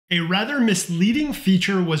A rather misleading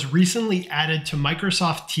feature was recently added to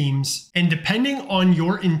Microsoft Teams, and depending on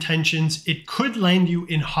your intentions, it could land you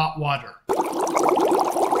in hot water.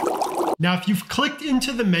 Now, if you've clicked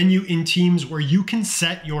into the menu in Teams where you can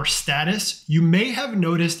set your status, you may have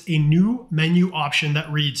noticed a new menu option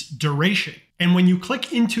that reads Duration. And when you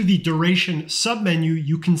click into the Duration submenu,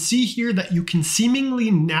 you can see here that you can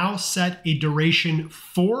seemingly now set a duration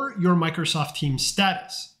for your Microsoft Teams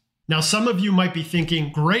status. Now, some of you might be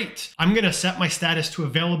thinking, great, I'm gonna set my status to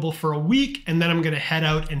available for a week, and then I'm gonna head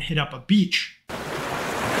out and hit up a beach.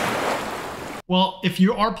 Well, if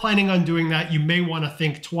you are planning on doing that, you may wanna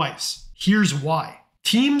think twice. Here's why.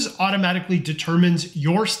 Teams automatically determines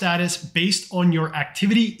your status based on your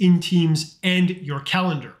activity in Teams and your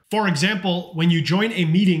calendar. For example, when you join a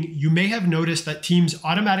meeting, you may have noticed that Teams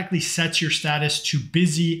automatically sets your status to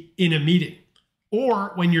busy in a meeting.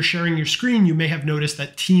 Or when you're sharing your screen, you may have noticed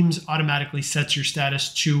that Teams automatically sets your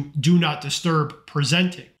status to do not disturb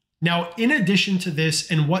presenting. Now, in addition to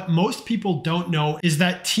this, and what most people don't know, is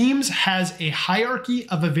that Teams has a hierarchy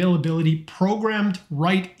of availability programmed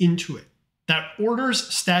right into it that orders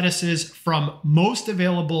statuses from most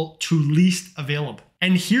available to least available.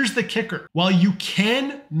 And here's the kicker. While you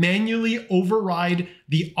can manually override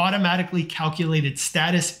the automatically calculated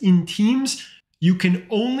status in Teams, you can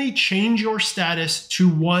only change your status to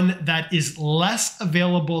one that is less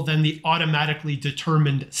available than the automatically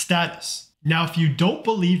determined status. Now, if you don't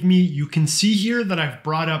believe me, you can see here that I've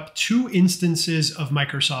brought up two instances of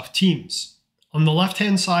Microsoft Teams. On the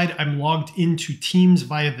left-hand side, I'm logged into Teams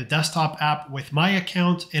via the desktop app with my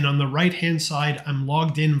account, and on the right-hand side, I'm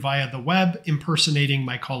logged in via the web, impersonating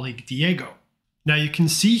my colleague Diego. Now you can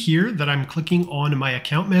see here that I'm clicking on my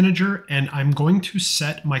account manager, and I'm going to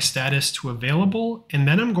set my status to available, and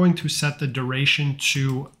then I'm going to set the duration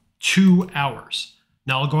to 2 hours.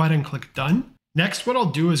 Now I'll go ahead and click done. Next, what I'll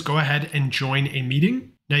do is go ahead and join a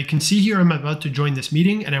meeting. Now you can see here I'm about to join this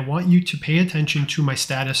meeting, and I want you to pay attention to my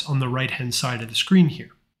status on the right-hand side of the screen here.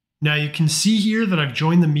 Now you can see here that I've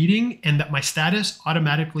joined the meeting and that my status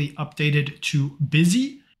automatically updated to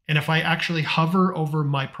busy. And if I actually hover over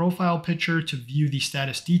my profile picture to view the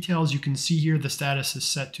status details, you can see here the status is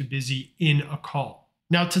set to busy in a call.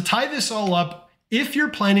 Now, to tie this all up, if you're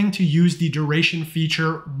planning to use the duration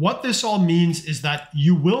feature, what this all means is that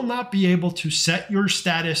you will not be able to set your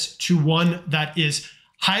status to one that is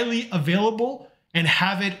highly available and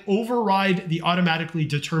have it override the automatically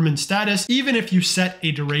determined status, even if you set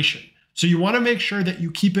a duration. So you want to make sure that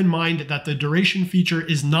you keep in mind that the duration feature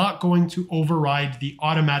is not going to override the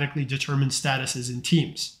automatically determined statuses in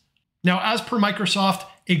Teams. Now, as per Microsoft,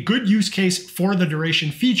 a good use case for the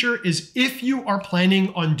duration feature is if you are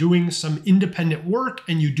planning on doing some independent work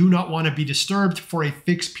and you do not want to be disturbed for a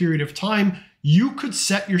fixed period of time, you could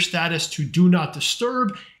set your status to do not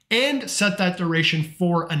disturb and set that duration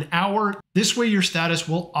for an hour. This way your status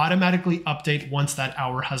will automatically update once that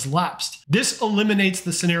hour has lapsed. This eliminates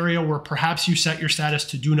the scenario where perhaps you set your status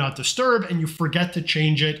to do not disturb and you forget to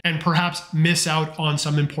change it and perhaps miss out on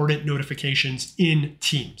some important notifications in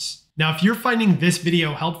Teams. Now, if you're finding this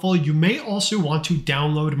video helpful, you may also want to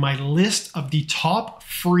download my list of the top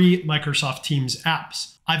free Microsoft Teams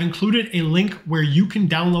apps. I've included a link where you can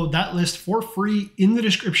download that list for free in the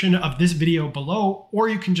description of this video below, or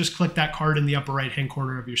you can just click that card in the upper right-hand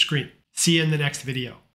corner of your screen. See you in the next video.